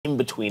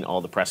between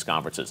all the press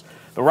conferences.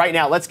 But right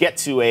now, let's get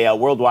to a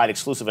worldwide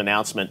exclusive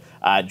announcement.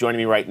 Joining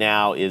me right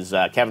now is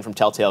Kevin from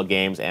Telltale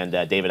Games and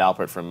David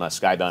Alpert from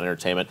Skybound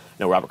Entertainment.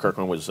 I know Robert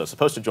Kirkman was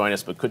supposed to join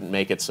us but couldn't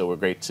make it, so we're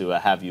great to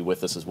have you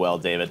with us as well,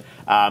 David.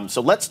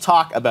 So let's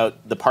talk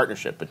about the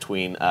partnership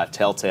between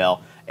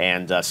Telltale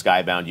and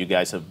Skybound. You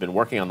guys have been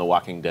working on the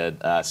Walking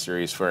Dead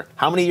series for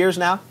how many years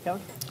now,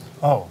 Kevin?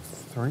 Oh,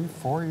 3,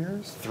 4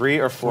 years? 3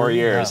 or 4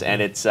 years, yeah.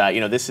 And it's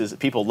this is,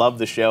 people love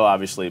the show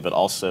obviously, but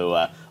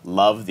also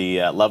love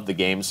the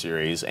game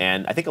series.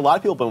 And I think a lot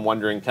of people have been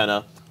wondering kind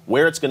of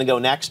where it's going to go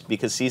next,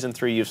 because season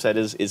 3, you've said,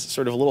 is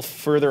sort of a little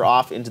further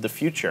off into the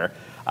future.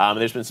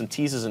 There's been some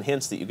teases and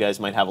hints that you guys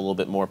might have a little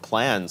bit more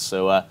planned.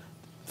 So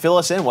fill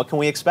us in. What can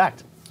we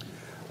expect?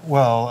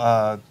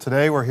 Well,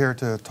 today we're here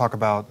to talk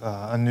about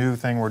a new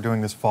thing we're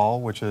doing this fall,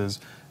 which is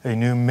a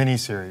new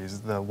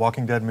miniseries, the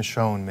Walking Dead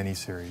Michonne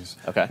miniseries,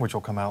 okay, which will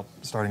come out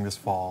starting this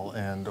fall,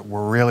 and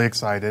we're really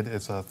excited.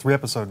 It's a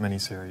 3-episode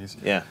miniseries,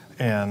 yeah,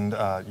 and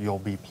you'll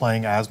be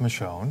playing as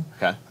Michonne,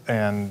 okay,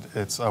 and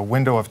it's a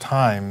window of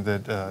time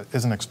that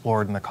isn't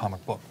explored in the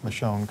comic book.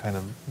 Michonne kind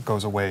of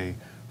goes away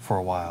for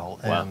a while,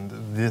 wow, and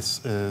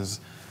this is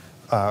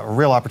a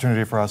real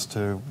opportunity for us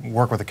to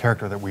work with a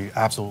character that we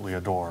absolutely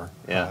adore.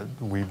 Yeah.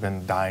 We've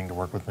been dying to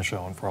work with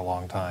Michonne for a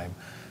long time,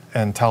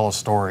 and tell a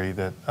story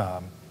that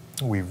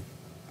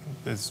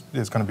is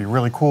going to be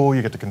really cool.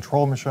 You get to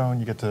control Michonne,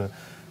 you get to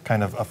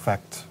kind of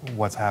affect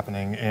what's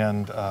happening,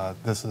 and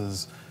this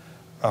is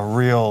a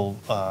real,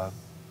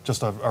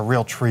 just a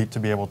real treat to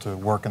be able to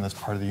work in this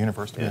part of the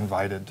universe, to be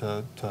invited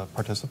to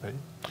participate.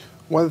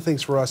 One of the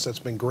things for us that's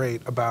been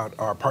great about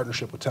our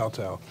partnership with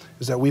Telltale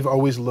is that we've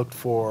always looked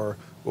for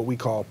what we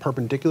call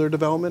perpendicular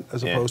development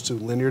as opposed to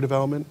linear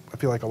development. I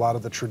feel like a lot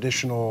of the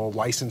traditional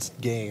licensed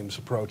games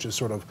approach is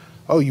sort of,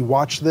 oh, you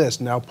watch this,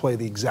 now play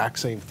the exact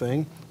same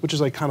thing, which is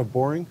like kind of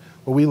boring.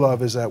 What we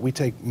love is that we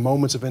take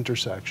moments of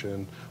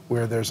intersection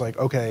where there's like,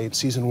 okay, in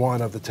season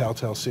 1 of the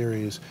Telltale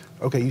series,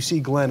 okay, you see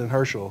Glenn and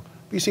Herschel,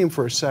 but you see him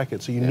for a second,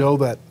 so you know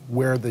that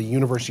where the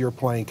universe you're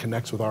playing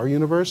connects with our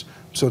universe,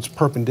 so it's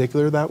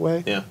perpendicular that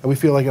way. Yeah. And we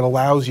feel like it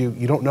allows you,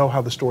 you don't know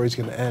how the story's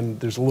gonna end,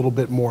 there's a little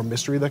bit more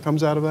mystery that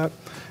comes out of that.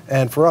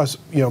 And for us,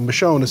 you know,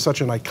 Michonne is such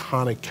an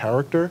iconic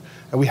character,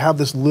 and we have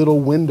this little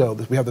window,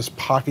 we have this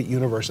pocket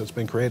universe that's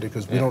been created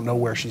because we don't know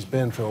where she's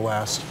been for the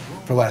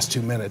last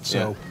 2 minutes,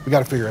 so we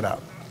gotta figure it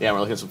out. Yeah, we're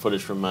looking at some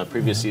footage from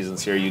previous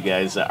seasons here. You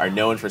guys are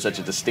known for such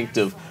a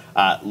distinctive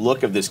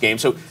look of this game.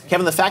 So,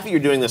 Kevin, the fact that you're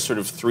doing this sort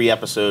of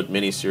 3-episode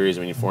miniseries,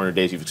 I mean, 400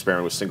 days you've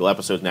experimented with single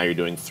episodes, now you're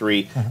doing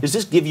 3. Does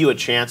this give you a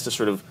chance to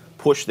sort of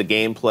push the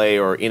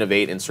gameplay or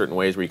innovate in certain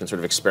ways where you can sort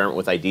of experiment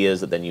with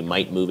ideas that then you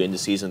might move into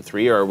season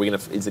 3? Or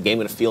is the game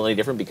going to feel any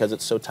different because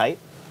it's so tight?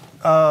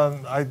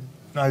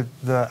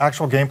 The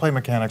actual gameplay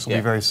mechanics will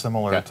be very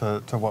similar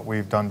to what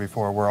we've done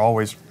before. We're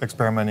always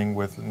experimenting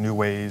with new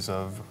ways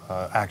of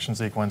action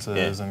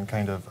sequences and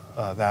kind of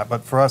that.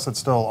 But for us, it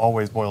still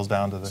always boils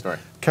down to the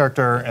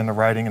character and the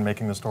writing and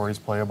making the stories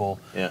playable.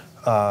 Yeah.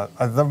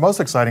 The most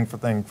exciting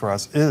thing for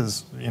us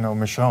is,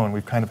 Michonne.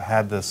 We've kind of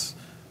had this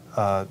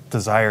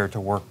desire to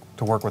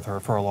work with her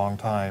for a long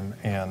time,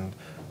 and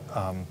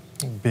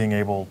being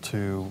able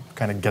to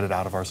kind of get it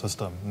out of our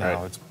system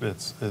now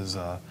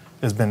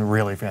has been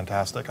really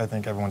fantastic. I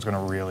think everyone's going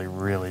to really,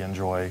 really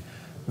enjoy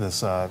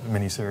this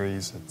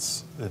miniseries.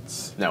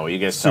 It's no, well, you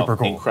guys super tell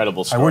cool.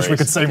 Incredible stories. I wish we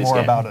could say more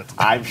about it.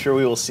 I'm sure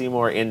we will see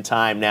more in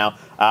time. Now,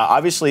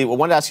 obviously, I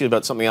wanted to ask you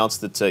about something else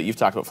that you've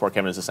talked about before,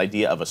 Kevin, is this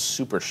idea of a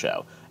super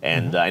show.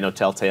 And I know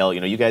Telltale,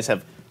 you guys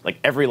have like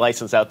every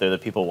license out there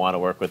that people want to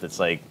work with. It's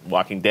like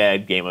Walking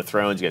Dead, Game of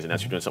Thrones. You guys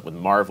announced you're doing something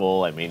with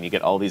Marvel. I mean, you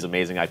get all these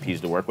amazing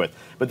IPs to work with.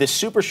 But this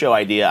super show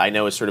idea, I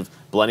know, is sort of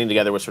blending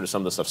together with sort of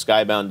some of the stuff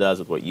Skybound does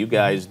with what you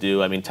guys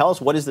do. I mean, tell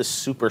us, what is this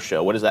super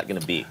show? What is that going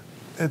to be?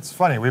 It's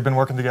funny. We've been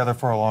working together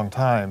for a long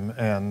time,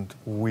 and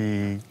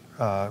when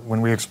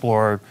we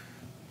explore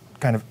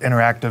kind of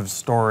interactive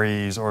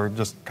stories or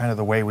just kind of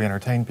the way we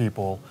entertain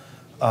people,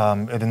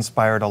 it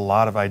inspired a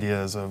lot of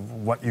ideas of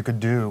what you could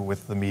do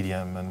with the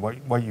medium and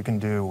what you can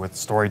do with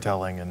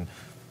storytelling and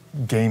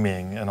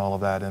gaming and all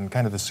of that. And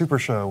kind of the super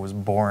show was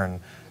born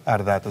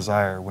out of that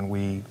desire when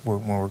we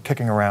were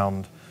kicking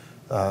around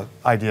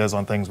ideas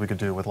on things we could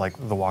do with, like,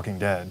 The Walking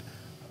Dead.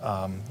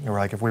 We're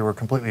like, if we were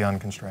completely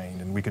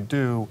unconstrained and we could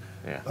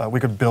we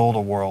could build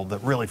a world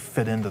that really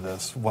fit into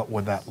this, what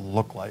would that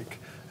look like?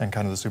 And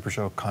kind of the super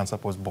show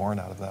concept was born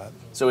out of that.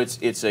 So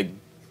it's a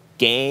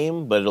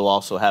game, but it'll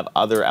also have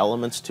other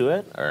elements to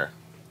it, or?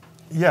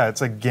 Yeah,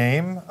 it's a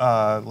game,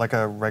 like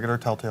a regular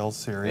Telltale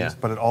series,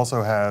 but it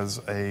also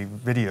has a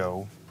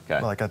video,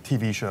 like a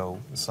TV show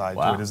side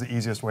to it, is the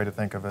easiest way to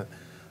think of it,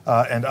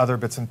 and other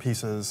bits and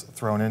pieces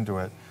thrown into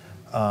it.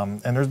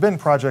 And there's been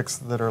projects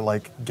that are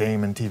like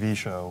game and TV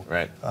show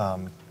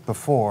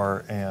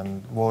before,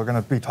 and we're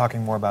going to be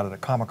talking more about it at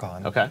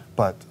Comic-Con. Okay.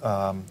 But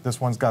this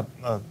one's got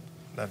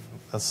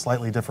a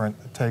slightly different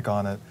take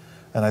on it.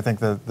 And I think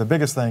the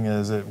biggest thing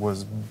is it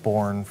was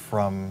born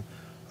from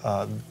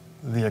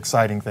the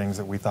exciting things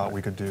that we thought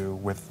we could do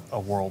with a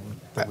world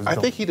that was I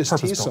built, think he just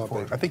teased purpose-built for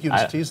something. it. I think you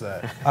just teased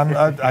that.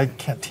 I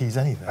can't tease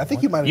anything. I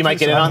think you might. You might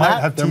get in on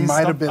that? There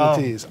might have been a Oh.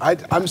 tease.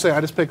 I'm saying I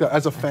just picked up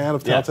as a fan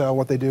of Yeah. Telltale and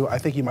what they do. I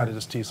think you might have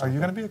just teased Are something. you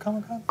going to be at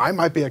Comic-Con? I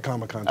might be at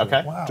Comic-Con. Too.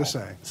 Okay. Wow. Just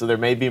saying. So there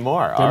may be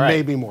more. All There right.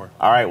 may be more.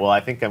 All right. Well, I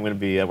think I'm going to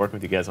be working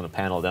with you guys on a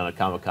panel down at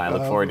Comic-Con. I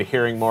look forward to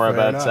hearing more fair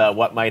about enough.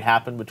 what might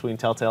happen between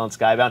Telltale and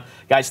Skybound.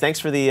 Guys, thanks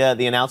for the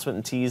announcement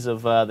and tease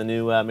of the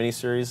new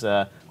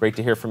miniseries. Great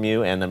to hear from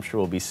you, and I'm sure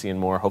we'll be seeing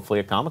more, hopefully,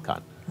 at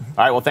Comic-Con.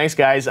 All right. Well, thanks,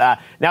 guys. Now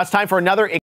it's time for another